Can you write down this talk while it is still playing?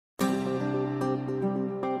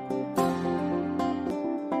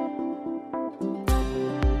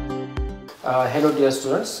Hello dear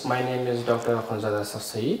students, my name is Dr. Khunzada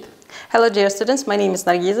Said. Hello dear students, my name is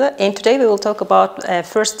Nargiza and today we will talk about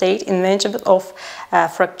first aid in management of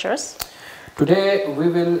fractures. Today we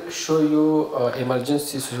will show you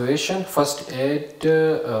emergency situation, first aid,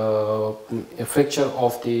 fracture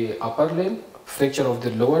of the upper limb, fracture of the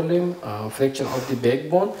lower limb, fracture of the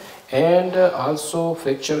backbone, and also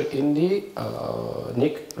fracture in the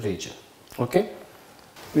neck region. Okay,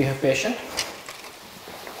 we have patient.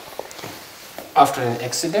 After an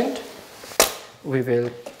accident, we will.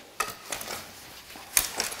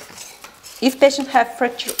 If patient have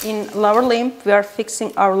fracture in lower limb, we are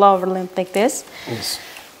fixing our lower limb like this. Yes.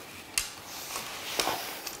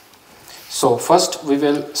 So first we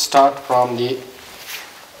will start from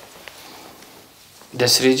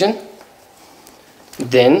this region.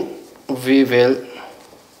 Then we will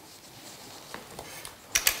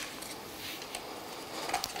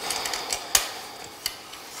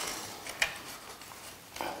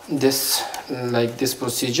this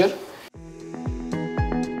procedure.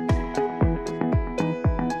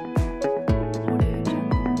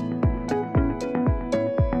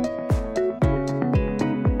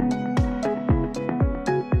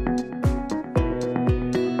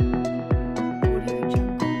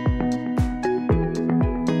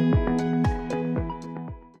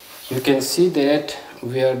 You can see that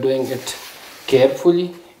we are doing it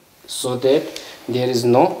carefully so that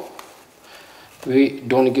we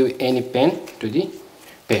don't give any pain to the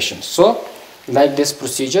patient. So like this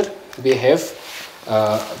procedure we have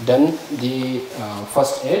done the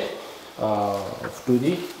first aid to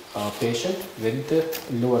the patient with the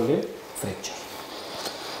lower limb fracture.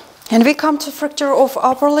 And we come to fracture of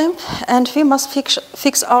upper limb and we must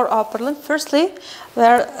fix our upper limb. Firstly,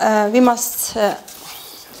 we must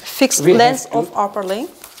fix length of upper limb,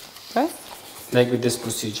 right? Like with this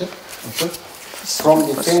procedure, okay? From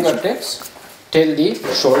the fingertips till the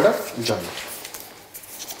shoulder joint.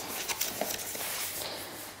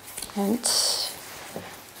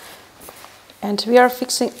 And we are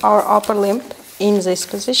fixing our upper limb in this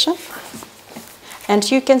position. And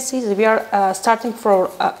you can see that we are starting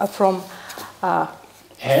from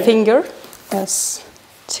finger, yes,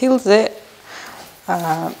 till the.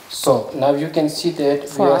 So now you can see that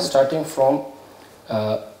we are starting from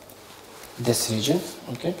this region,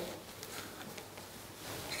 okay?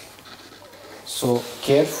 So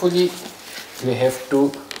carefully we have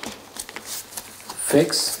to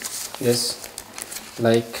fix this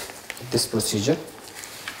like this procedure.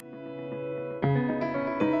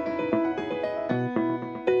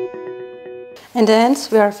 And then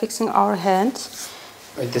we are fixing our hand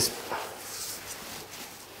With this.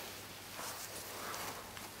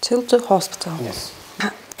 till the hospital. Yes.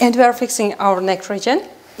 And we are fixing our neck region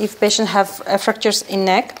if patient have fractures in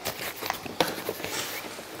neck.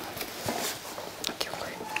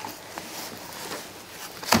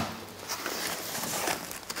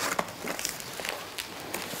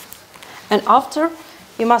 And after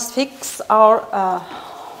we must fix our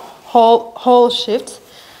whole shift.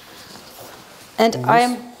 And I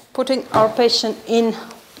am putting our patient in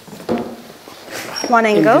one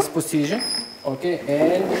angle. In this position, okay,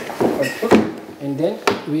 and then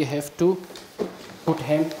we have to put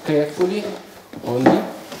hand carefully on the,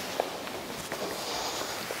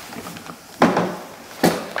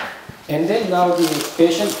 and then now the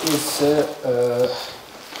patient is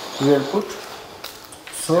we are put.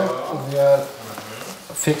 So we are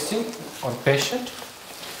fixing our patient.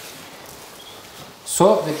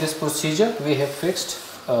 So with this procedure we have fixed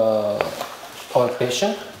our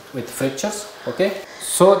patient with fractures, okay?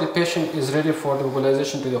 So the patient is ready for the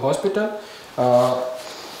mobilization to the hospital.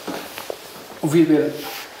 We will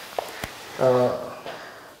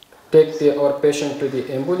take our patient to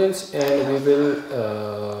the ambulance and we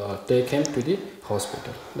will take him to the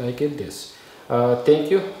hospital like this.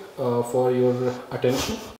 Thank you for your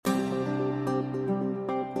attention.